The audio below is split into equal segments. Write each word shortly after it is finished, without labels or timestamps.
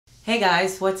Hey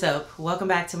guys, what's up? Welcome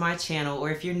back to my channel,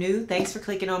 or if you're new, thanks for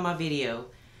clicking on my video.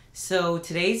 So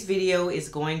today's video is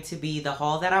going to be the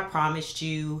haul that I promised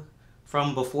you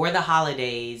from before the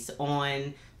holidays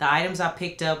on the items I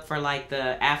picked up for like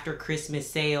the after Christmas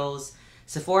sales.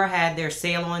 Sephora had their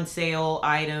sale on sale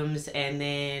items, and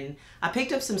then I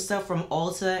picked up some stuff from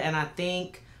Ulta, and I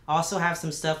think I also have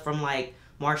some stuff from like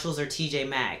Marshalls or TJ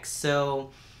Maxx.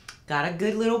 So got a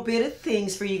good little bit of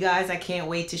things for you guys I can't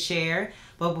wait to share.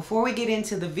 But before we get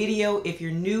into the video, if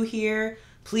you're new here,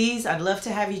 please, I'd love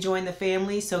to have you join the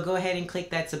family. So go ahead and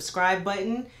click that subscribe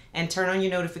button and turn on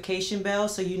your notification bell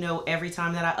so you know every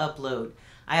time that I upload.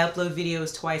 I upload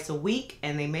videos twice a week,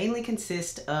 and they mainly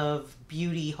consist of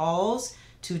beauty hauls,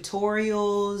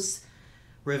 tutorials,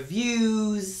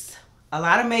 reviews, a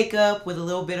lot of makeup with a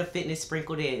little bit of fitness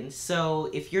sprinkled in. So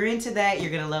if you're into that,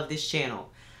 you're gonna love this channel.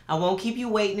 I won't keep you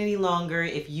waiting any longer.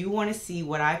 If you want to see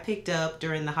what I picked up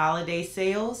during the holiday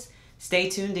sales, stay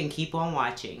tuned and keep on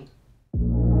watching.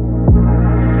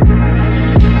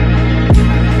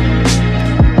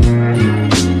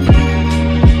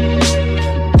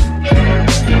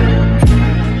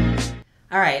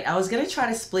 Alright, I was going to try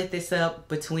to split this up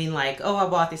between like, oh, I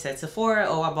bought this at Sephora,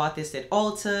 oh, I bought this at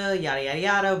Ulta, yada yada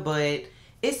yada, but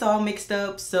it's all mixed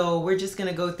up, so we're just going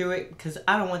to go through it because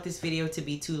I don't want this video to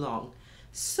be too long.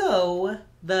 So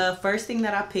the first thing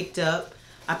that I picked up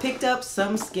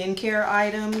some skincare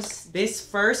items. This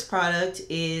first product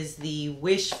is the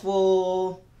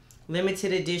Wishful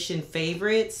limited edition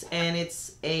favorites, and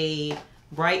it's a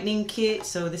brightening kit.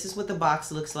 So this is what the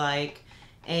box looks like,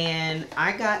 and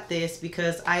I got this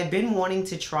because I had been wanting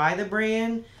to try the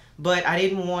brand, but I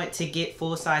didn't want to get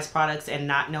full-size products and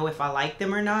not know if I like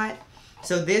them or not.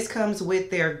 So this comes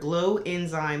with their Glow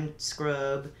Enzyme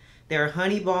Scrub, their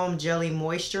Honey Balm Jelly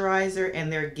Moisturizer,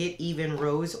 and their Get Even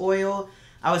Rose Oil.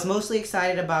 I was mostly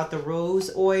excited about the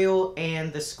rose oil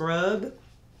and the scrub.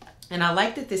 And I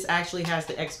like that this actually has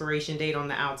the expiration date on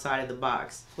the outside of the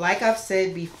box. Like I've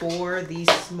said before,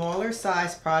 these smaller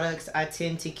size products I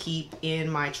tend to keep in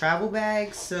my travel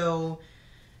bag. So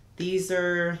these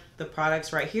are the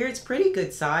products right here. It's pretty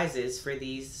good sizes for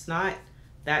these. It's not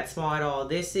that small at all.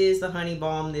 This is the Honey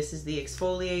Balm, this is the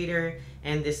exfoliator,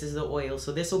 and this is the oil.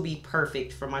 So this will be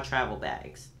perfect for my travel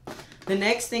bags. The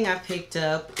next thing I picked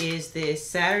up is this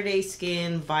Saturday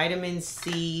Skin Vitamin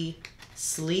C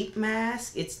Sleep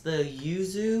Mask. It's the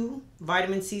Yuzu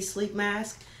Vitamin C Sleep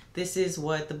Mask. This is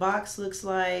what the box looks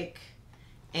like.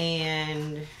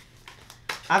 And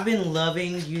I've been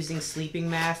loving using sleeping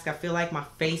masks. I feel like my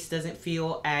face doesn't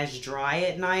feel as dry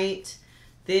at night.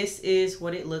 This is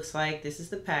what it looks like. This is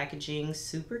the packaging,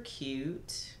 super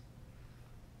cute.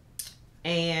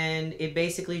 And it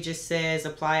basically just says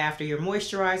apply after your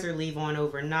moisturizer, leave on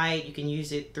overnight. You can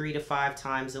use it 3 to 5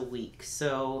 times a week.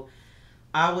 So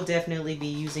I will definitely be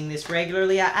using this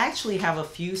regularly. I actually have a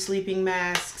few sleeping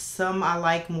masks. Some I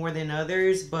like more than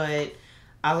others, but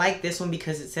I like this one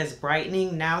because it says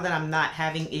brightening. Now that I'm not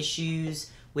having issues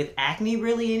with acne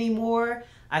really anymore,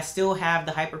 I still have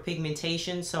the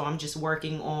hyperpigmentation, so I'm just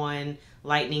working on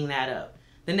lightening that up.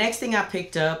 The next thing I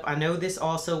picked up, I know this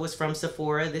also was from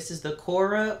Sephora. This is the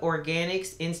KORA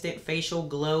Organics Instant Facial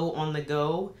Glow on the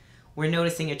Go. We're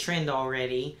noticing a trend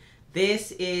already.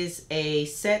 This is a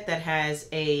set that has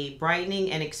a brightening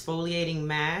and exfoliating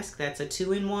mask. That's a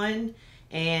 2-in-1,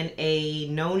 and a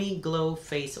Noni Glow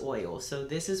Face Oil. So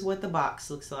this is what the box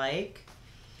looks like.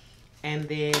 And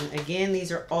then again,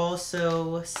 these are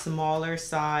also smaller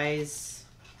size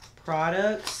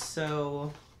products,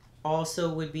 so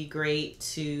also would be great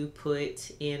to put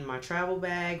in my travel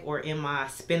bag or in my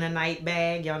spend a night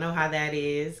bag. Y'all know how that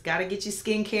is. Gotta get your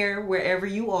skincare wherever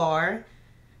you are.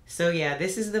 So yeah,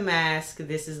 this is the mask,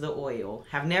 this is the oil.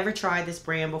 Have never tried this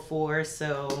brand before,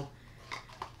 so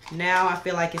now I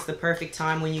feel like it's the perfect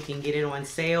time when you can get it on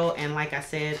sale. And like I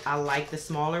said, I like the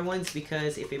smaller ones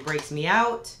because if it breaks me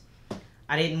out,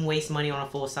 I didn't waste money on a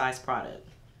full-size product.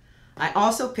 I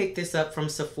also picked this up from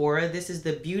Sephora. This is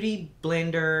the Beauty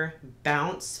Blender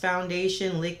Bounce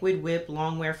Foundation Liquid Whip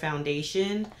Longwear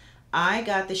Foundation. I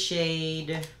got the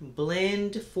shade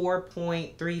Blend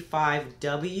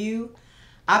 4.35W.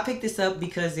 I picked this up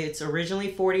because it's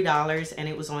originally $40 and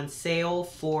it was on sale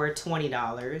for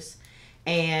 $20.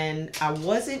 And I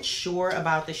wasn't sure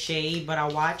about the shade, but I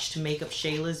watched Makeup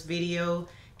Shayla's video,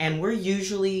 and we're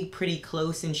usually pretty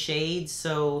close in shades,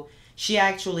 so she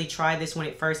actually tried this when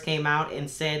it first came out and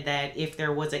said that if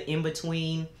there was an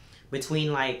in-between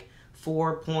between like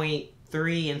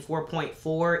 4.3 and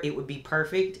 4.4, it would be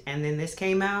perfect. And then this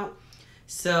came out.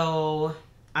 So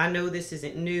I know this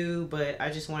isn't new, but I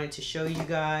just wanted to show you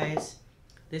guys.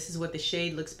 This is what the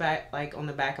shade looks back like on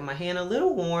the back of my hand. A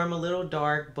little warm, a little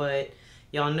dark, but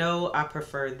y'all know I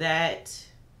prefer that.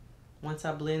 Once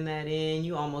I blend that in,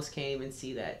 you almost can't even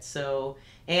see that. So,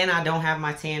 and I don't have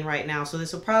my tan right now, so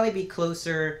this will probably be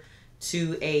closer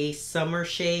to a summer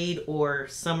shade or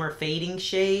summer fading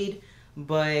shade,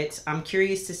 but I'm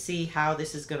curious to see how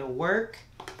this is gonna work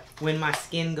when my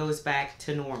skin goes back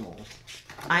to normal.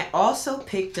 I also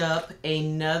picked up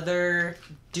another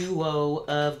duo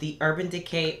of the Urban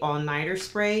Decay All Nighter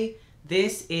Spray.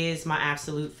 This is my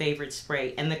absolute favorite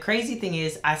spray. And the crazy thing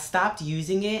is I stopped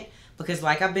using it because,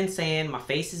 like I've been saying, my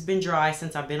face has been dry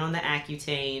since I've been on the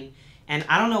Accutane. And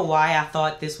I don't know why I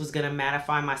thought this was going to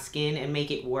mattify my skin and make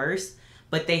it worse.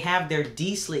 But they have their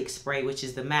De-Slick spray, which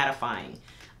is the mattifying.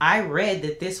 I read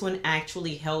that this one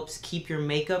actually helps keep your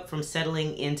makeup from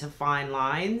settling into fine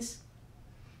lines.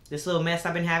 This little mess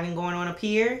I've been having going on up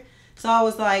here. So I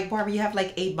was like, Barbara, you have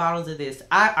like 8 bottles of this.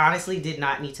 I honestly did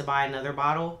not need to buy another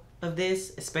bottle of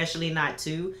this, especially not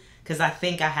 2, because I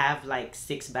think I have like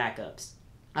 6 backups.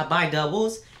 I buy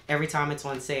doubles every time it's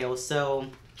on sale. So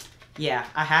yeah,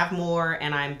 I have more,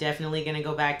 and I'm definitely going to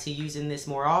go back to using this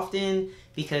more often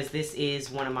because this is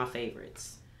one of my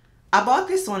favorites. I bought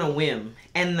this on a whim,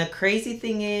 and the crazy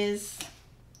thing is,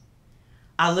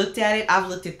 I looked at it. I've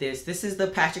looked at this. This is the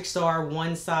Patrick Star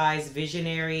One Size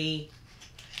Visionary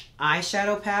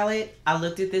eyeshadow palette. I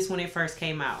looked at this when it first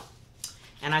came out,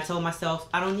 and I told myself,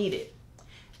 I don't need it.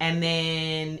 And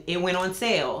then it went on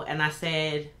sale, and I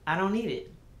said, I don't need it.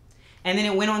 And then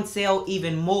it went on sale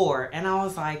even more, and I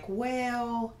was like,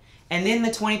 well, and then the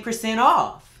 20%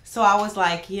 off. So I was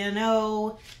like, you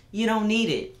know, you don't need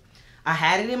it. I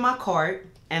had it in my cart,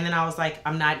 and then I was like,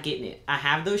 I'm not getting it. I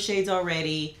have those shades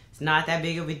already. It's not that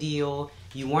big of a deal.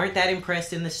 You weren't that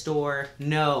impressed in the store.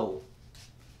 No.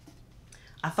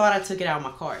 I thought I took it out of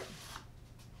my cart.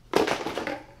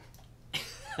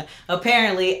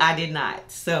 Apparently, I did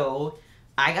not. So,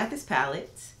 I got this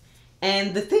palette.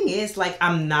 And the thing is, like,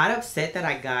 I'm not upset that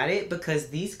I got it because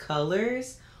these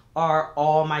colors are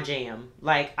all my jam.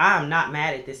 Like, I'm not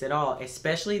mad at this at all.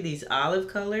 Especially these olive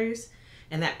colors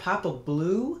and that pop of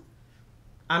blue.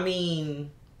 I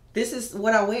mean, this is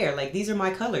what I wear. Like, these are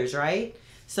my colors, right?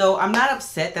 So, I'm not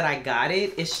upset that I got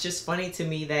it. It's just funny to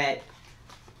me that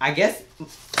I guess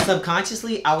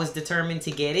subconsciously I was determined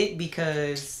to get it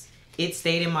because it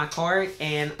stayed in my cart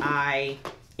and I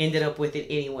ended up with it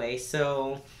anyway.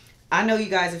 So I know you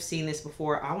guys have seen this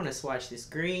before. I want to swatch this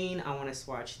green. I want to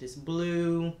swatch this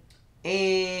blue.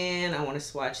 And I want to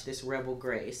swatch this Rebel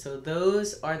Gray. So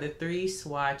those are the 3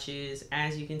 swatches.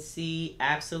 As you can see,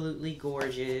 absolutely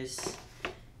gorgeous.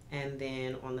 And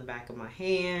then on the back of my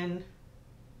hand.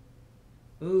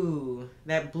 Ooh,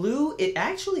 that blue, it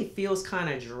actually feels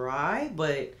kind of dry,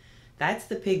 but that's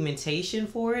the pigmentation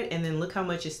for it. And then look how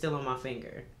much is still on my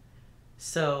finger.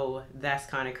 So that's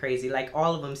kind of crazy. Like,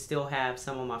 all of them still have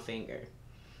some on my finger.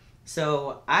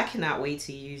 So I cannot wait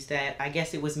to use that. I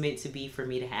guess it was meant to be for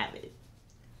me to have it.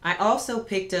 I also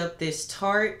picked up this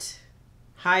Tarte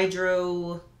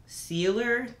Hydrocealer,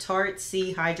 Tarte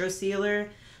C Hydrocealer.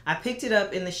 I picked it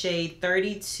up in the shade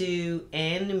 32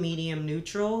 and medium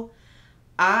neutral.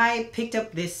 I picked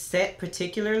up this set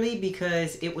particularly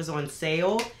because it was on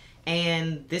sale,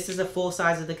 and this is a full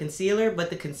size of the concealer, but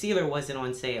the concealer wasn't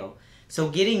on sale. So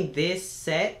getting this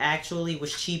set actually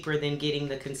was cheaper than getting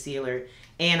the concealer,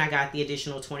 and I got the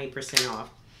additional 20% off.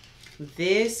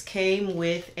 This came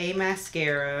with a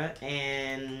mascara,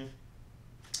 and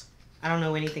I don't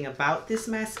know anything about this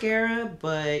mascara,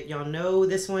 but y'all know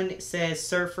this one says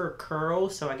Surfer Curl,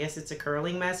 so I guess it's a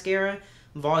curling mascara.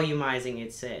 Volumizing,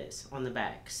 it says on the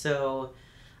back. So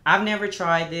I've never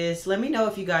tried this. Let me know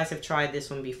if you guys have tried this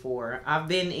one before. I've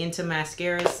been into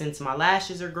mascaras since my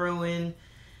lashes are growing.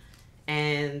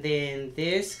 And then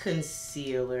this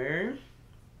concealer,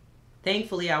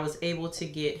 thankfully I was able to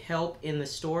get help in the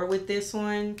store with this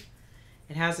one.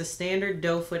 It has a standard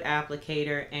doe foot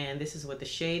applicator, and this is what the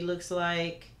shade looks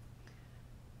like.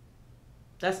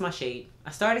 That's my shade. I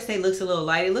started to say it looks a little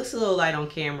light. It looks a little light on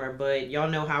camera, but y'all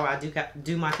know how I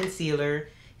do my concealer.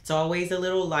 It's always a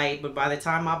little light, but by the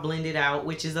time I blend it out,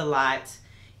 which is a lot,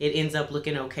 it ends up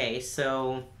looking okay.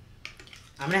 So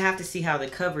I'm going to have to see how the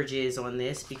coverage is on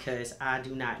this because I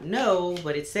do not know,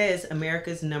 but it says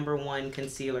America's #1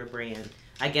 concealer brand.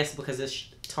 I guess because of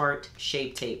Tarte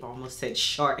Shape Tape. I almost said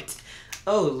Shart.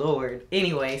 Oh, Lord.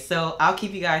 Anyway, so I'll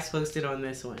keep you guys posted on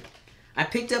this one. I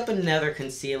picked up another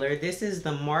concealer. This is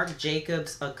the Marc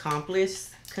Jacobs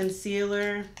Accomplice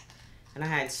Concealer. And I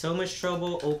had so much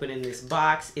trouble opening this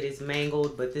box. It is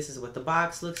mangled, but this is what the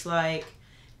box looks like.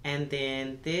 And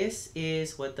then this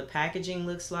is what the packaging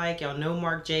looks like. Y'all know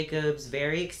Marc Jacobs,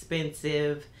 very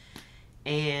expensive.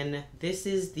 And this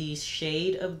is the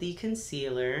shade of the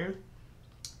concealer.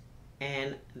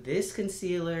 And this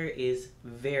concealer is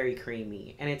very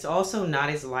creamy. And it's also not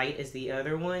as light as the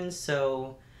other one.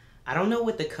 So I don't know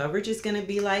what the coverage is going to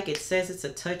be like. It says it's a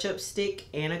touch-up stick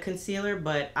and a concealer,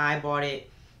 but I bought it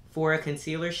for a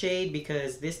concealer shade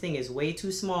because this thing is way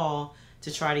too small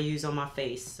to try to use on my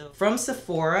face. So from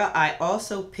Sephora, I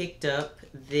also picked up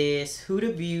this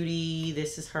Huda Beauty.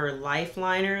 This is her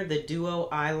Lifeliner, the Duo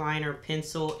Eyeliner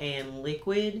Pencil and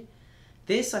Liquid.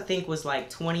 This I think was like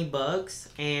 20 bucks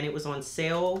and it was on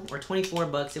sale, or 24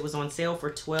 bucks. It was on sale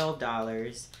for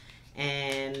 $12.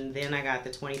 And then I got the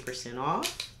 20%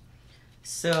 off.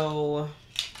 So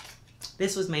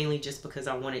this was mainly just because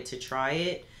I wanted to try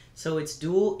it. So it's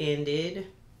dual-ended,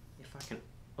 if I can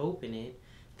open it.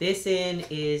 This end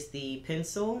is the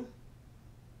pencil.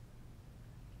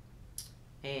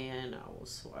 And I will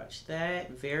swatch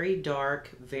that. Very dark,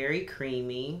 very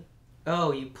creamy.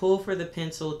 Oh, you pull for the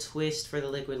pencil, twist for the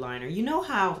liquid liner. You know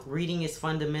how reading is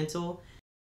fundamental?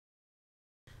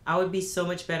 I would be so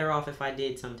much better off if I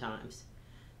did sometimes.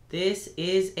 This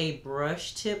is a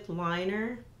brush tip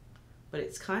liner, but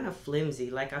it's kind of flimsy.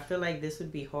 Like, I feel like this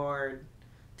would be hard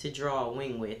to draw a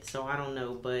wing with, so I don't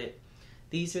know, but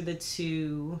these are the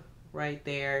two right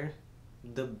there.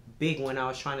 The big one I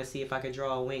was trying to see if I could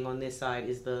draw a wing on this side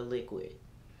is the liquid,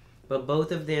 but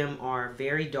both of them are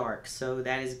very dark, so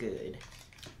that is good.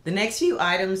 The next few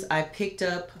items I picked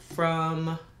up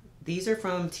from, these are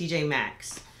from TJ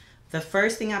Maxx. The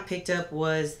first thing I picked up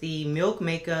was the Milk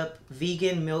Makeup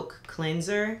Vegan Milk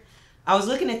Cleanser. I was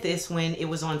looking at this when it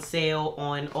was on sale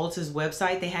on Ulta's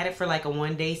website. They had it for like a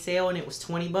one-day sale and it was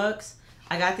 20 bucks.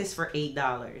 I got this for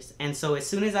 $8. And so as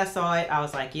soon as I saw it, I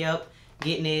was like, yep,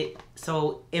 getting it.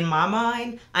 So in my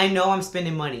mind, I know I'm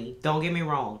spending money. Don't get me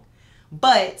wrong.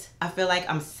 But I feel like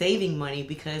I'm saving money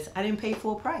because I didn't pay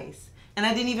full price. And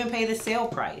I didn't even pay the sale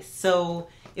price. So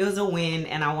it was a win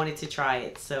and I wanted to try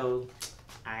it. So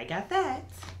I got that.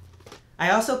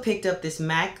 I also picked up this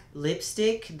MAC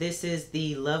lipstick. This is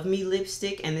the Love Me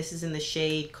lipstick, and this is in the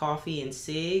shade Coffee and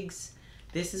Cigs.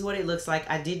 This is what it looks like.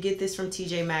 I did get this from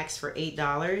TJ Maxx for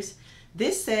 $8.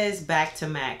 This says Back to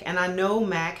MAC, and I know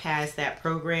MAC has that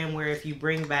program where if you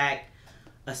bring back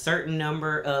a certain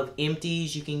number of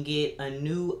empties, you can get a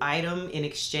new item in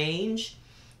exchange.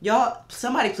 Y'all,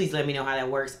 somebody please let me know how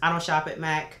that works. I don't shop at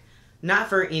MAC, not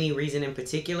for any reason in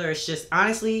particular. It's just,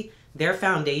 honestly, their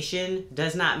foundation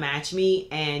does not match me,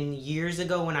 and years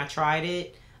ago when I tried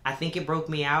it, I think it broke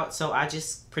me out, so I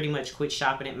just pretty much quit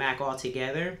shopping at MAC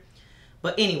altogether.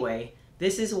 But anyway,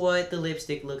 this is what the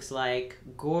lipstick looks like.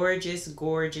 Gorgeous,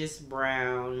 gorgeous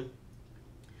brown.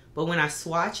 But when I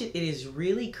swatch it, it is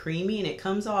really creamy, and it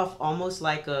comes off almost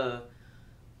like a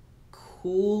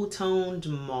cool toned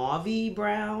mauve-y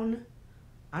brown.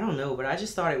 I don't know, but I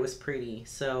just thought it was pretty.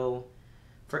 So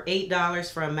for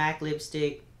 $8 for a MAC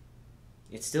lipstick,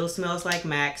 it still smells like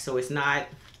MAC, so it's not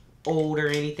old or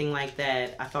anything like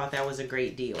that. I thought that was a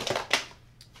great deal.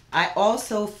 I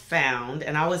also found,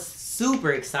 and I was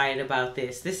super excited about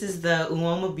this. This is the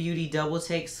Uoma Beauty Double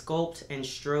Take Sculpt and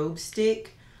Strobe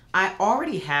Stick. I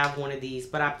already have one of these,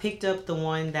 but I picked up the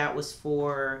one that was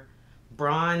for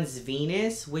Bronze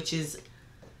Venus, which is,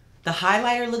 the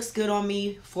highlighter looks good on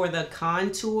me. For the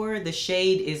contour, the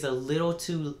shade is a little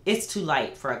too, it's too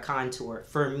light for a contour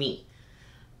for me.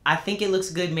 I think it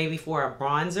looks good maybe for a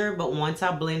bronzer, but once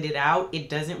I blend it out, it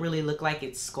doesn't really look like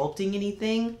it's sculpting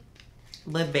anything.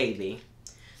 But baby,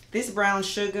 this brown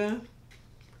sugar,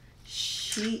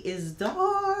 she is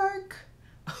dark.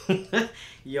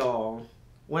 Y'all,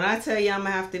 when I tell you I'm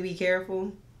gonna have to be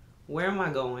careful, where am I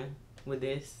going with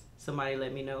this? Somebody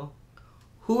let me know.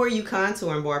 Who are you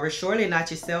contouring, Barbara? Surely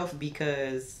not yourself,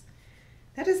 because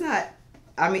that is not,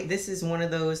 I mean, this is one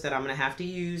of those that I'm gonna have to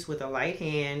use with a light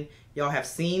hand. Y'all have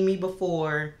seen me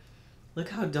before. Look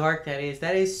how dark that is.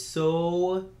 That is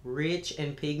so rich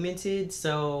and pigmented.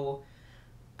 So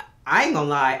I ain't gonna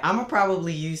lie, I'm gonna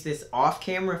probably use this off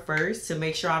camera first to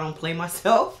make sure I don't play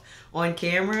myself on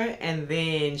camera, and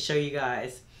then show you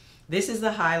guys. This is the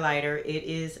highlighter. It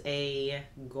is a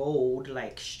gold,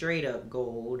 like straight up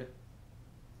gold.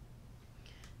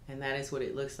 And that is what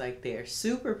it looks like there.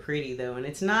 Super pretty though, and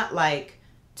it's not like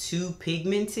too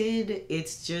pigmented.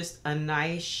 It's just a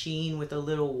nice sheen with a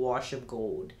little wash of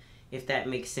gold, if that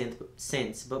makes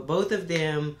sense. But both of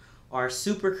them are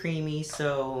super creamy,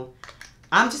 so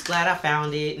I'm just glad I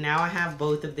found it. Now I have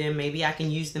both of them. Maybe I can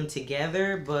use them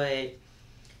together, but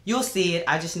you'll see it.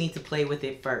 I just need to play with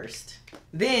it first.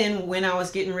 Then when I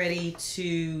was getting ready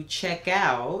to check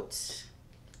out,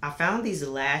 I found these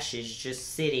lashes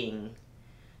just sitting.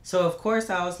 So of course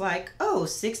I was like, oh,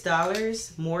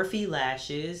 $6 Morphe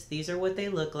lashes. These are what they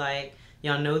look like.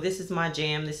 Y'all know this is my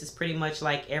jam. This is pretty much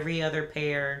like every other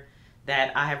pair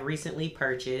that I have recently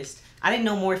purchased. I didn't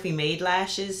know Morphe made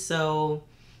lashes, so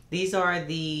these are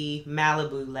the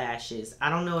Malibu lashes. I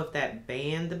don't know if the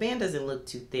band doesn't look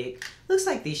too thick. Looks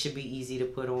like these should be easy to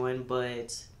put on,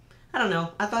 but I don't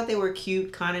know. I thought they were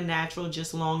cute, kind of natural,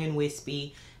 just long and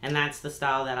wispy, and that's the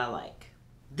style that I like.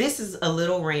 This is a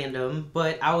little random,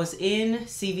 but I was in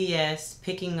CVS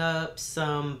picking up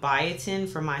some biotin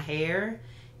for my hair,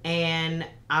 and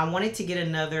I wanted to get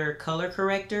another color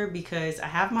corrector because I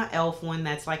have my e.l.f. one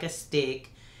that's like a stick,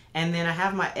 and then I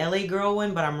have my LA Girl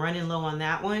one, but I'm running low on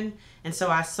that one. And so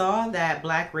I saw that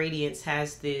Black Radiance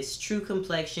has this True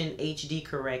Complexion HD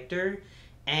corrector,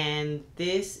 and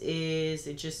this is,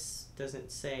 it just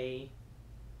doesn't say.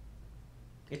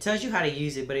 It tells you how to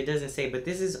use it, but it doesn't say. But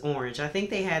this is orange. I think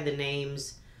they had the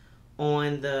names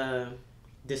on the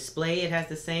display. It has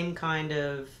the same kind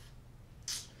of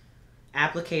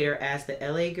applicator as the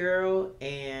LA Girl,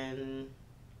 and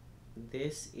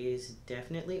this is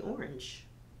definitely orange.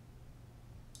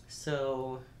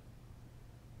 So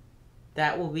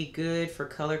that will be good for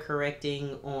color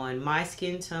correcting on my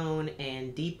skin tone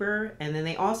and deeper. And then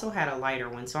they also had a lighter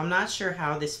one. So I'm not sure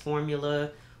how this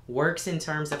formula works in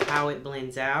terms of how it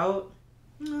blends out.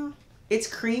 No, it's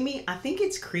creamy. I think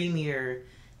it's creamier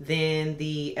than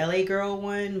the LA Girl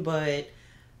one, but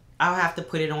I'll have to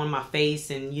put it on my face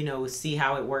and, you know, see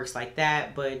how it works like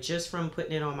that. But just from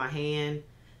putting it on my hand,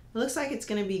 it looks like it's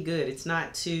gonna be good. It's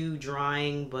not too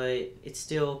drying, but it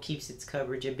still keeps its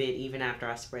coverage a bit even after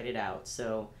I spread it out.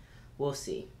 So we'll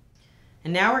see.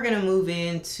 And now we're gonna move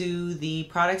into the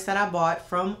products that I bought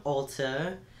from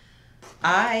Ulta.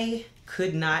 I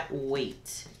could not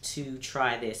wait to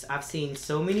try this. I've seen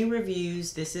so many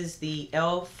reviews. This is the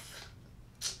e.l.f.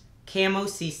 Camo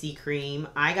CC Cream.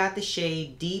 I got the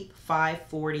shade Deep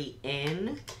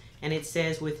 540N, and it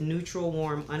says with neutral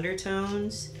warm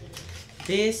undertones.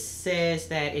 This says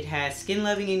that it has skin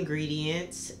loving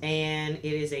ingredients, and it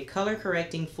is a color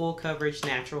correcting full coverage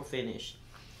natural finish.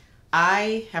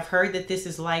 I have heard that this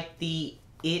is like the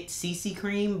It CC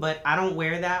Cream, but I don't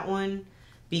wear that one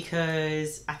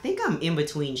because I think I'm in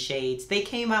between shades. They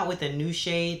came out with a new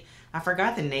shade. I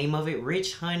forgot the name of it,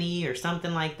 Rich Honey or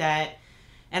something like that.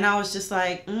 And I was just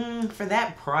like, for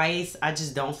that price, I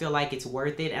just don't feel like it's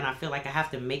worth it. And I feel like I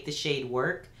have to make the shade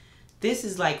work. This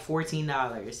is like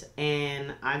 $14.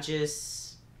 And I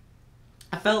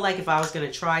felt like if I was going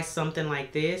to try something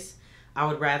like this, I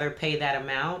would rather pay that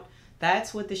amount.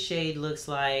 That's what the shade looks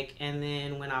like. And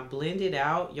then when I blend it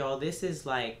out, y'all, this is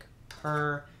like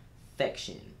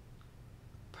perfection.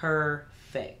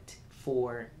 Perfect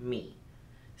for me.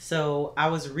 So I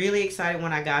was really excited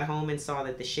when I got home and saw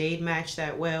that the shade matched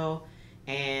that well,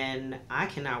 and I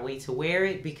cannot wait to wear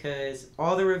it because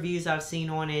all the reviews I've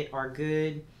seen on it are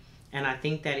good, and I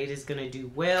think that it is going to do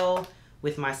well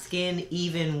with my skin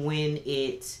even when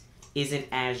it isn't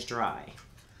as dry.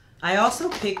 I also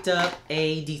picked up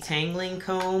a detangling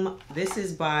comb. This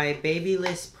is by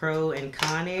Babyliss Pro and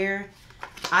Conair.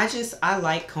 I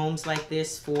like combs like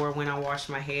this for when I wash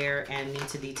my hair and need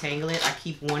to detangle it. I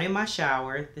keep one in my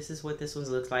shower. This is what this one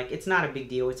looks like. It's not a big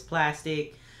deal. It's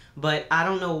plastic, but I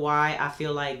don't know why I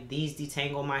feel like these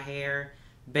detangle my hair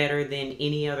better than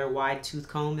any other wide tooth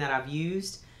comb that I've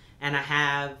used. And I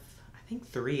have, I think,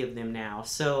 3 of them now.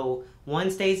 So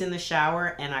one stays in the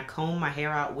shower and I comb my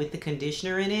hair out with the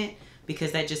conditioner in it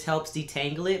because that just helps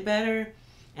detangle it better.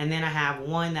 And then I have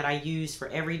one that I use for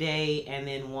every day and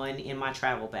then one in my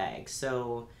travel bag.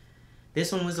 So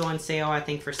this one was on sale, I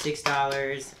think, for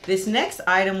 $6. This next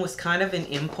item was kind of an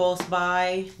impulse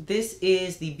buy. This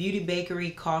is the Beauty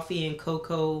Bakery Coffee and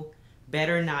Cocoa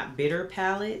Better Not Bitter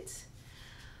palette.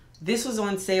 This was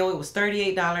on sale. It was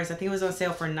 $38. I think it was on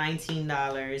sale for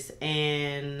 $19.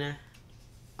 And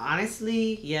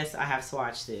honestly, yes, I have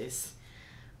swatched this.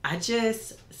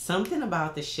 Something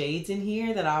about the shades in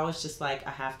here that I was just like,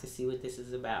 I have to see what this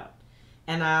is about.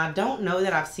 And I don't know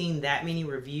that I've seen that many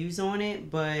reviews on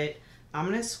it, but I'm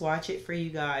going to swatch it for you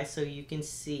guys so you can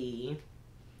see.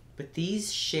 But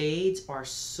these shades are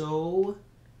so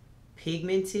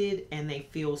pigmented and they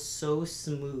feel so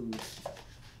smooth.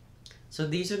 So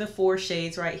these are the 4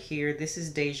 shades right here. This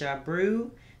is Deja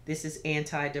Brew. This is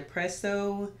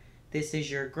Anti-Depresso. This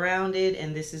is your Grounded.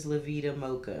 And this is La Vida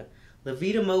Mocha. La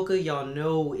Vida Mocha, y'all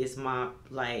know, is my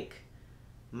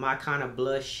kind of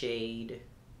blush shade.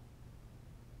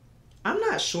 I'm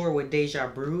not sure what Deja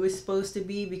Brew is supposed to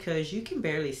be because you can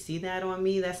barely see that on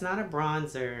me. That's not a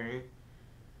bronzer.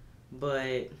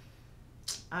 But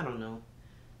I don't know.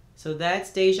 So that's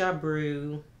Deja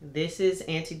Brew. This is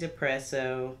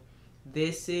Antidepresso.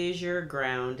 This is your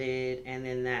Grounded. And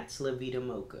then that's La Vida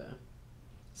Mocha.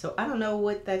 So I don't know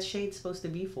what that shade's supposed to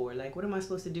be for. Like, what am I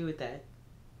supposed to do with that?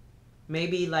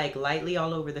 Maybe like lightly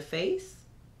all over the face?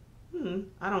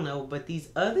 I don't know. But these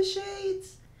other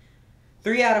shades,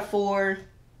 3 out of 4.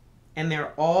 And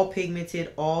they're all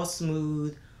pigmented, all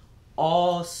smooth,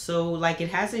 all so, like, it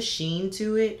has a sheen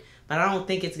to it, but I don't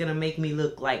think it's gonna make me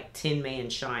look like Tin Man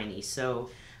shiny. So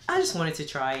I just wanted to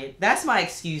try it. That's my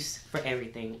excuse for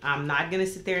everything. I'm not gonna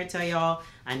sit there and tell y'all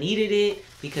I needed it,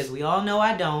 because we all know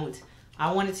I don't.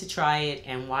 I wanted to try it,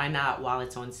 and why not while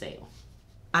it's on sale?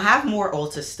 I have more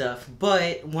Ulta stuff,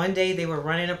 but one day they were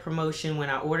running a promotion when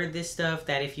I ordered this stuff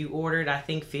that if you ordered, I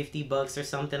think 50 bucks or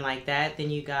something like that, then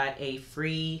you got a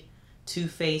free Too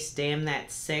Faced Damn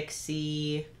That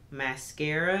Sexy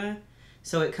mascara.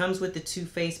 So it comes with the Too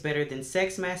Faced Better Than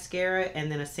Sex mascara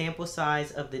and then a sample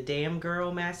size of the Damn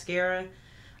Girl mascara.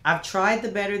 I've tried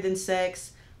the Better Than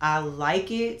Sex. I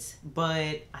like it,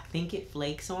 but I think it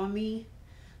flakes on me.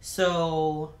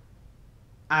 So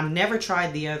I've never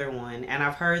tried the other one, and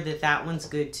I've heard that that one's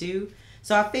good too.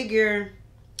 So I figure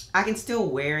I can still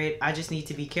wear it. I just need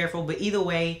to be careful. But either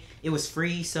way, it was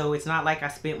free, so it's not like I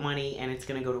spent money and it's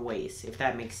gonna go to waste, if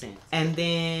that makes sense. And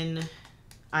then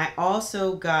I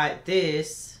also got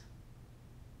this.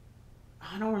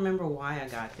 I don't remember why I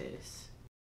got this.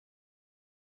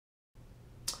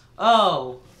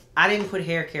 Oh, I didn't put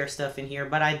hair care stuff in here,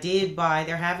 but I did buy,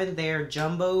 they're having their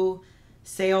jumbo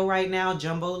sale right now,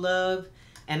 Jumbo Love.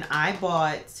 And I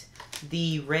bought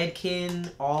the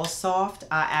Redken All Soft.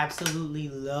 I absolutely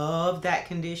love that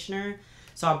conditioner.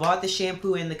 So I bought the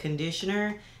shampoo and the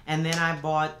conditioner, and then I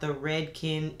bought the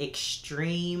Redken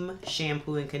Extreme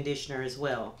shampoo and conditioner as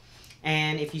well.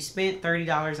 And if you spent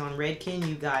 $30 on Redken,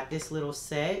 you got this little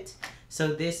set.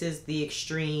 So this is the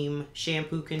Extreme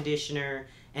shampoo conditioner,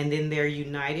 and then their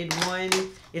United one.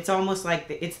 It's almost like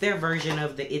it's their version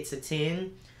of the It's a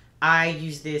 10. I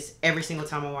use this every single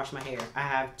time I wash my hair. I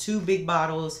have 2 big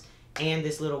bottles and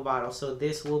this little bottle, so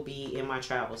this will be in my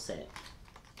travel set.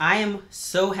 I am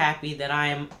so happy that I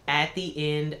am at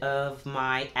the end of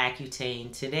my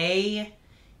Accutane. Today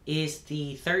is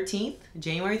the 13th,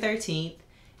 January 13th,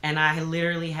 and I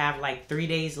literally have like 3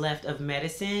 days left of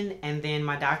medicine, and then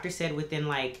my doctor said within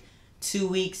like 2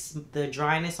 weeks the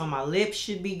dryness on my lips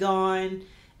should be gone,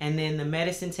 and then the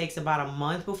medicine takes about a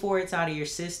month before it's out of your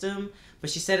system. But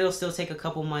she said it'll still take a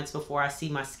couple months before I see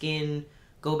my skin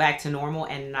go back to normal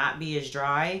and not be as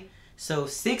dry. So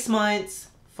 6 months,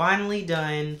 finally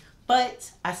done.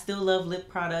 But I still love lip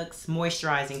products,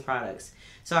 moisturizing products.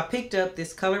 So I picked up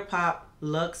this ColourPop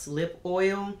Luxe Lip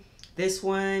Oil. This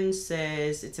one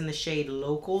says it's in the shade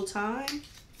Local Time.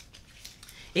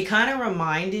 It kind of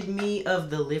reminded me of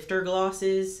the lifter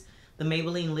glosses, the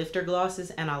Maybelline lifter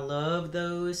glosses, and I love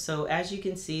those. So as you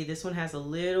can see, this one has a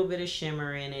little bit of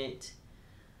shimmer in it.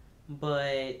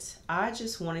 But I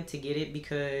just wanted to get it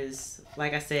because,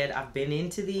 like I said, I've been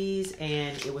into these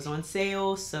and it was on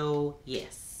sale, so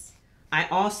yes. I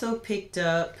also picked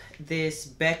up this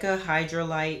Becca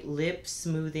Hydrolite Lip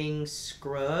Smoothing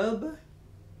Scrub.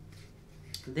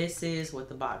 This is what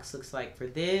the box looks like for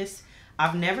this.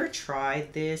 I've never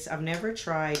tried this. I've never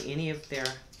tried any of their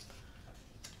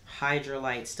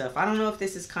Hydrolite stuff. I don't know if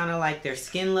this is kind of like their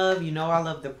Skin Love. You know I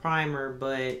love the primer,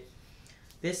 but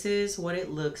this is what it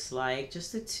looks like,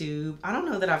 just a tube. I don't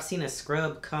know that I've seen a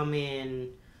scrub come in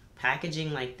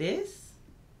packaging like this,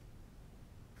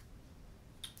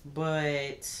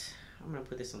 but I'm gonna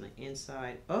put this on the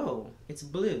inside. Oh, it's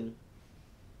blue.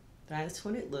 That's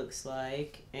what it looks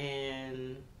like,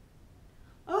 and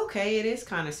okay, it is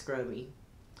kind of scrubby.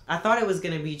 I thought it was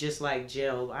gonna be just like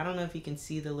gel. I don't know if you can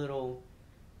see the little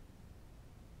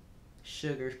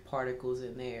sugar particles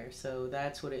in there, so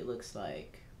that's what it looks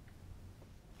like.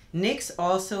 NYX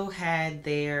also had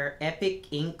their Epic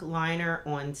Ink liner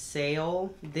on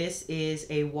sale. This is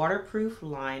a waterproof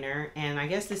liner, and I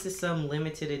guess this is some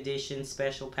limited edition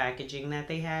special packaging that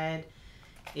they had.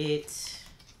 It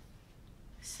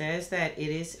says that it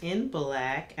is in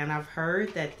black, and I've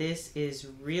heard that this is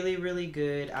really, really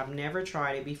good. I've never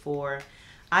tried it before.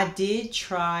 I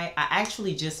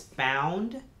actually just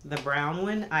found the brown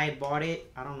one. I had bought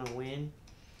it, I don't know when,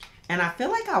 and I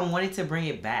feel like I wanted to bring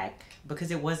it back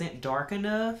because it wasn't dark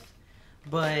enough,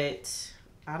 but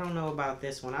I don't know about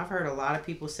this one. I've heard a lot of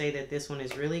people say that this one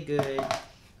is really good.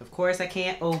 Of course, I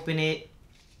can't open it.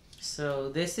 So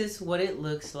this is what it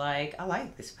looks like. I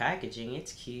like this packaging.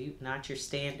 It's cute. Not your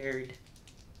standard.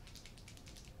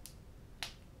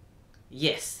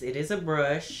 Yes, it is a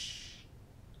brush.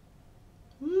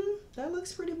 That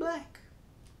looks pretty black.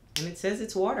 And it says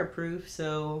it's waterproof,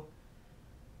 so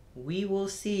we will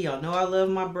see. Y'all know I love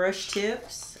my brush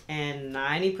tips, and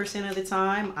 90% of the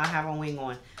time I have a wing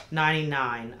on.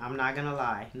 99, I'm not gonna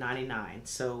lie, 99.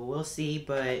 So we'll see,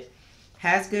 but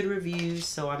has good reviews,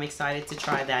 so I'm excited to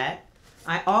try that.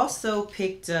 I also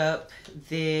picked up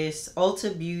this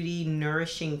Ulta Beauty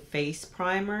Nourishing Face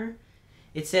Primer.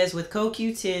 It says with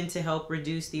CoQ10 to help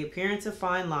reduce the appearance of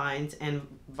fine lines and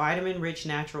vitamin-rich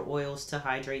natural oils to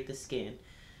hydrate the skin.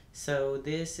 So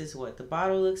this is what the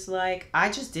bottle looks like. I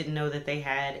just didn't know that they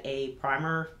had a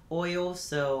primer oil,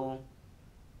 so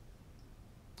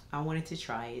I wanted to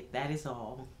try it. That is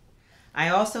all. I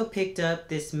also picked up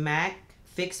this MAC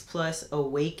Fix Plus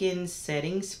Awaken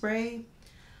Setting Spray.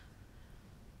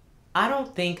 I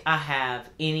don't think I have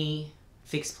any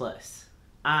Fix Plus.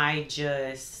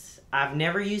 I've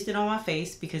never used it on my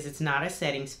face because it's not a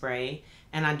setting spray,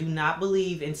 and I do not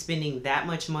believe in spending that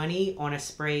much money on a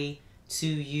spray to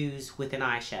use with an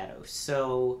eyeshadow.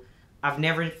 So I've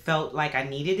never felt like I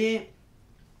needed it,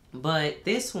 but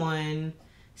this one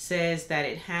says that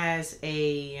it has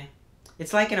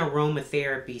it's like an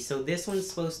aromatherapy. So this one's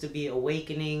supposed to be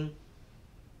awakening.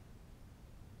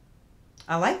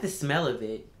 I like the smell of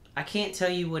it. I can't tell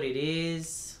you what it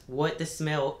is, what the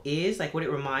smell is, like what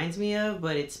it reminds me of,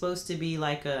 but it's supposed to be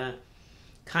like a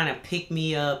kind of pick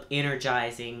me up,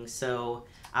 energizing. So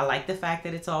I like the fact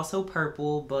that it's also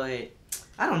purple, but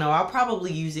I don't know, I'll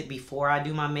probably use it before I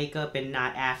do my makeup and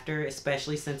not after,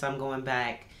 especially since I'm going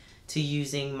back to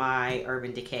using my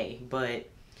Urban Decay. But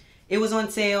it was on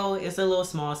sale, it's a little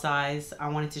small size, I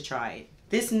wanted to try it.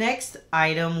 This next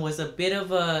item was a bit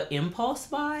of a impulse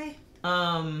buy.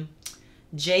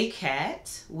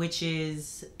 J-Cat, which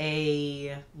is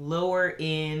a lower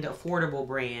end affordable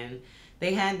brand.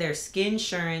 They had their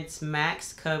Skinsurance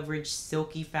Max Coverage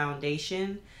Silky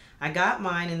Foundation. I got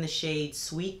mine in the shade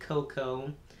Sweet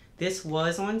Cocoa. This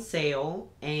was on sale,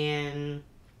 and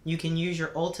you can use your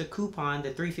Ulta coupon, the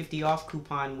 $3.50 off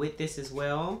coupon, with this as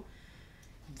well.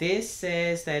 This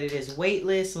says that it is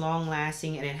weightless, long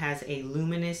lasting, and it has a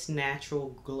luminous natural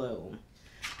glow.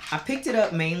 I picked it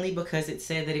up mainly because it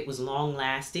said that it was long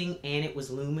lasting and it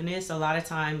was luminous. A lot of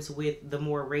times with the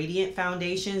more radiant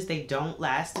foundations, they don't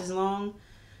last as long.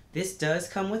 This does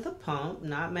come with a pump,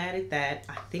 not mad at that.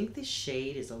 I think this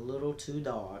shade is a little too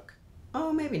dark.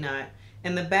 Oh, maybe not.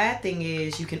 And the bad thing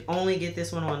is you can only get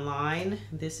this one online.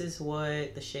 This is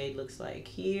what the shade looks like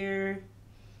here.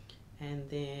 And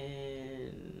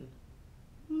then,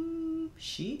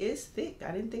 she is thick.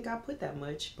 I didn't think I put that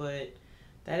much, but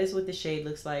that is what the shade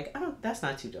looks like. That's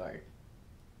not too dark.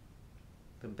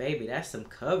 But baby, that's some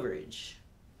coverage.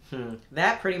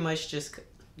 That pretty much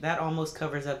that almost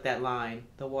covers up that line,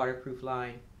 the waterproof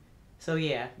line. So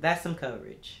yeah, that's some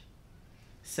coverage.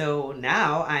 So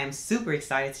now I am super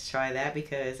excited to try that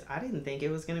because I didn't think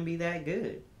it was gonna be that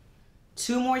good.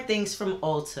 Two more things from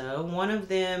Ulta. One of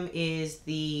them is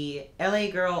the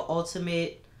LA Girl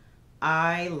Ultimate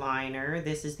Eyeliner.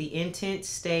 This is the Intense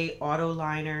Stay Auto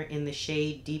Liner in the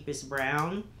shade Deepest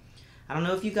Brown. I don't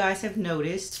know if you guys have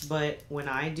noticed, but when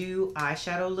I do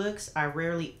eyeshadow looks, I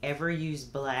rarely ever use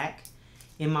black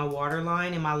in my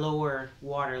waterline, in my lower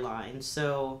waterline.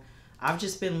 So I've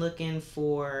just been looking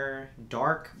for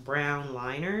dark brown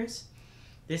liners.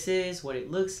 This is what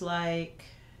it looks like.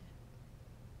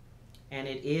 And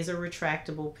it is a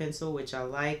retractable pencil, which I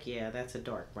like. Yeah, that's a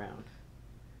dark brown.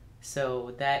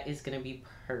 So that is going to be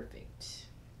perfect.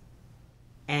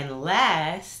 And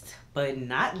last but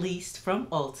not least from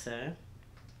Ulta,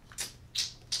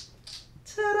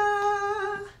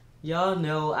 ta-da! Y'all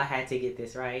know I had to get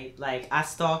this, right? Like, I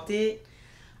stalked it.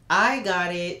 I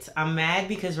got it. I'm mad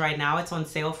because right now it's on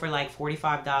sale for like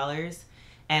 $45.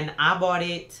 And I bought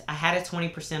it. I had a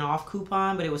 20% off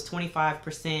coupon, but it was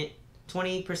 20%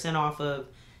 off of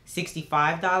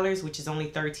 $65, which is only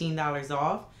 $13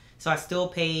 off. So I still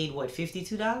paid, what,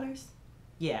 $52?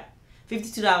 Yeah,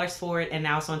 $52 for it, and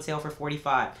now it's on sale for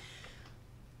 $45.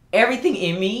 Everything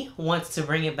in me wants to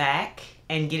bring it back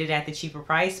and get it at the cheaper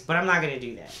price, but I'm not going to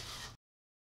do that.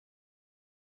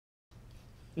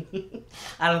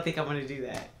 I don't think I'm going to do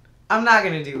that. I'm not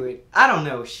going to do it. I don't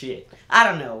know shit. I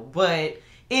don't know. But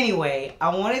anyway,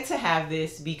 I wanted to have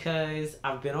this because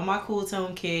I've been on my cool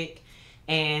tone kick.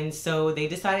 And so they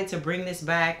decided to bring this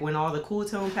back when all the cool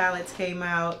tone palettes came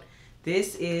out.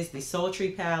 This is the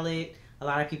Sultry palette. A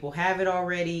lot of people have it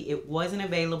already. It wasn't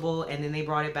available, and then they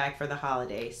brought it back for the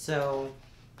holiday. So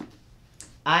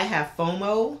I have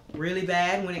FOMO really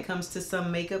bad when it comes to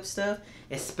some makeup stuff,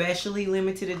 especially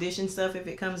limited edition stuff if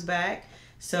it comes back.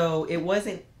 So it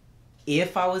wasn't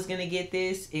if I was going to get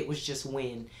this, it was just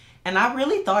when. And I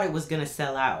really thought it was gonna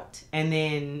sell out, and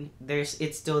then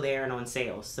it's still there and on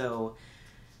sale. So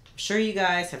I'm sure you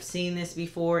guys have seen this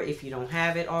before. If you don't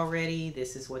have it already,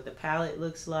 this is what the palette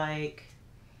looks like.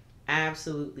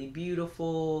 Absolutely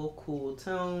beautiful, cool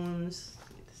tones.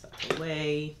 Get this out of the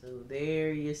way. So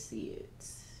there you see it.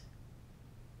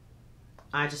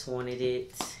 I just wanted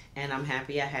it, and I'm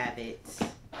happy I have it.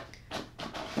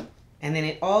 And then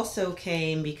it also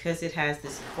came, because it has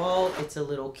this vault, it's a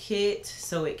little kit.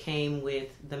 So it came with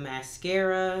the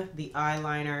mascara, the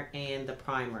eyeliner, and the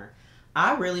primer.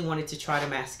 I really wanted to try the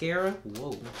mascara.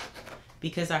 Whoa.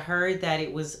 Because I heard that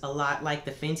it was a lot like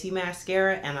the Fenty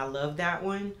mascara, and I love that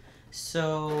one.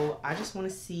 So I just want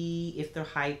to see if the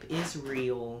hype is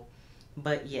real.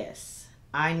 But yes,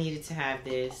 I needed to have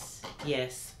this.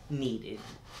 Yes, needed.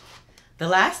 The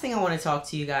last thing I want to talk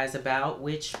to you guys about,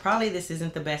 which probably this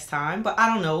isn't the best time, but I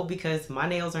don't know because my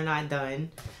nails are not done.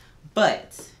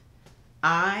 But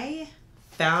I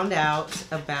found out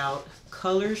about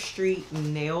ColorStreet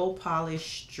nail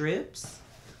polish strips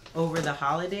over the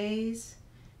holidays,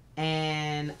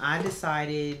 and I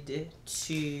decided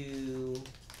to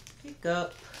pick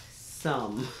up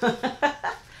some.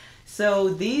 So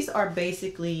these are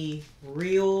basically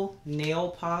real nail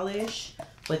polish,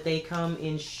 but they come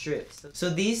in strips. So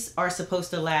these are supposed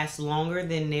to last longer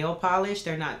than nail polish.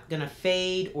 They're not gonna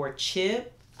fade or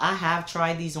chip. I have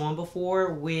tried these on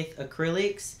before with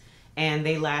acrylics, and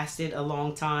they lasted a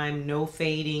long time. No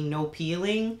fading, no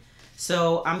peeling.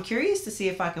 So I'm curious to see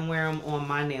if I can wear them on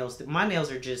my nails. My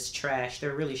nails are just trash.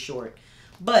 They're really short.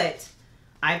 But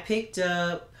I picked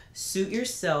up Suit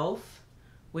Yourself,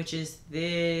 which is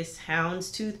this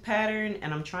houndstooth pattern,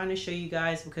 and I'm trying to show you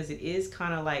guys because it is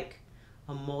kind of like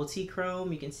a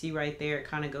multi-chrome. You can see right there it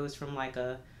kind of goes from like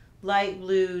a light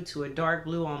blue to a dark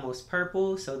blue, almost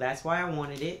purple, so that's why I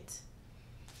wanted it.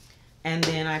 And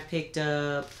then I picked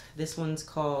up, this one's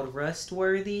called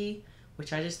Rustworthy,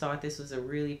 which I just thought this was a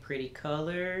really pretty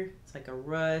color. It's like a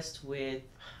rust with,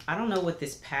 I don't know what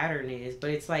this pattern is, but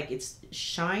it's like, it's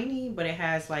shiny, but it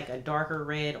has like a darker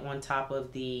red on top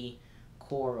of the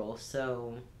coral.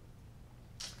 So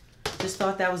just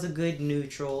thought that was a good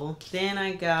neutral. Then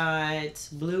I got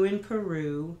Blue in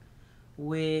Peru,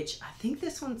 which I think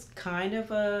this one's kind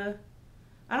of a,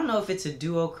 I don't know if it's a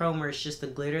duochrome or it's just the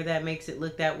glitter that makes it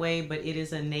look that way, but it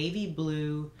is a navy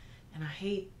blue. And I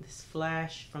hate this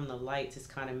flash from the lights, it's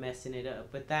kind of messing it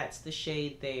up, but that's the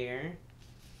shade there.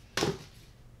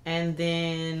 And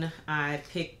then I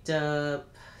picked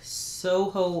up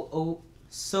Soho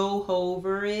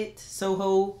Over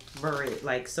It,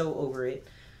 like So Over It.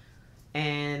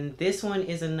 And this one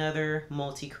is another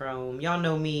multi-chrome. Y'all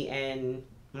know me and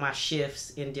my shifts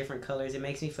in different colors. It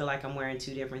makes me feel like I'm wearing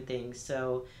two different things.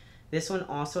 So this one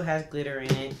also has glitter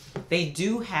in it. They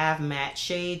do have matte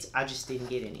shades. I just didn't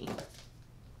get any.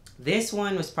 This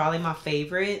one was probably my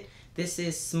favorite. This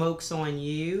is Smokes on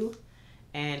You.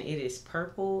 And it is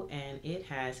purple and it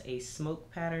has a smoke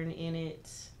pattern in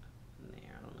it. There,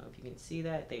 I don't know if you can see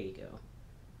that. There you go.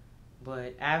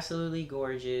 But absolutely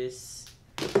gorgeous.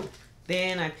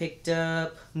 Then I picked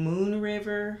up Moon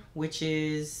River, which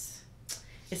is,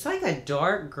 it's like a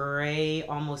dark gray,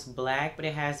 almost black, but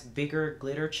it has bigger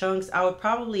glitter chunks. I would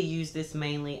probably use this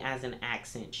mainly as an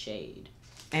accent shade.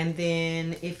 And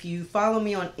then if you follow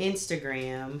me on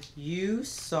Instagram, you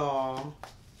saw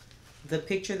the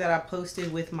picture that I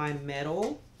posted with my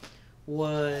metal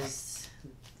was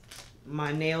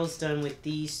my nails done with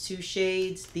these two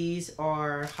shades. These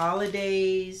are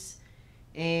Holidays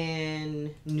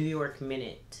and New York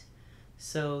Minute.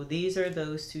 So these are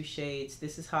those two shades.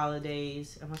 This is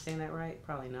Holidays. Am I saying that right?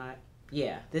 Probably not.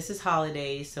 Yeah, this is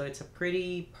Holidays. So it's a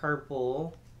pretty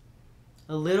purple.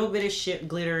 A little bit of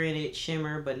glitter in it,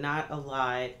 shimmer, but not a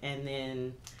lot. And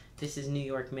then this is New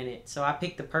York Minute. So I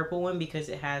picked the purple one because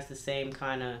it has the same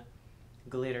kind of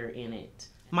glitter in it.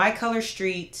 My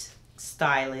ColorStreet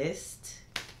stylist,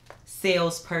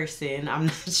 salesperson, I'm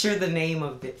not sure the name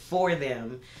of it for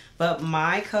them, but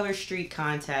my ColorStreet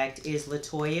contact is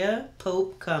Latoya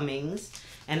Pope Cummings,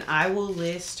 and I will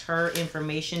list her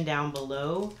information down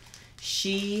below.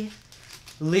 She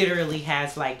literally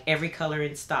has like every color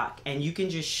in stock, and you can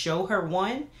just show her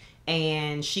one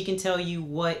and she can tell you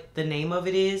what the name of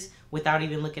it is without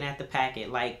even looking at the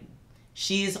packet. Like,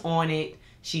 she is on it,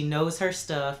 she knows her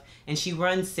stuff, and she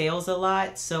runs sales a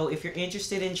lot. So if you're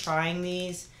interested in trying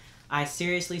these, I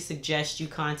seriously suggest you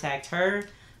contact her.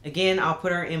 Again, I'll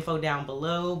put her info down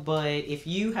below, but if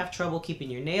you have trouble keeping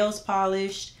your nails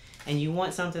polished and you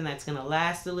want something that's gonna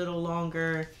last a little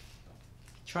longer,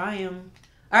 try them.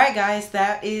 Alright guys,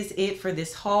 that is it for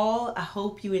this haul. I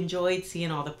hope you enjoyed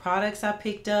seeing all the products I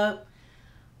picked up.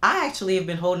 I actually have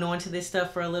been holding on to this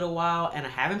stuff for a little while, and I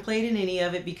haven't played in any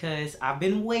of it because I've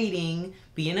been waiting,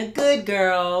 being a good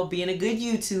girl, being a good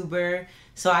YouTuber,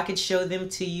 so I could show them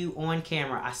to you on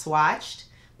camera. I swatched,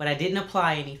 but I didn't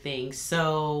apply anything.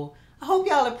 So I hope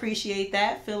y'all appreciate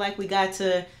that. Feel like we got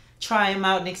to try them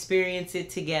out and experience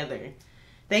it together.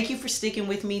 Thank you for sticking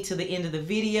with me to the end of the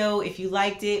video. If you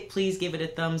liked it, please give it a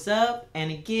thumbs up.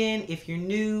 And again, if you're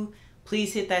new,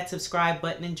 please hit that subscribe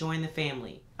button and join the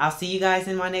family. I'll see you guys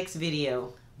in my next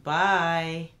video.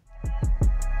 Bye.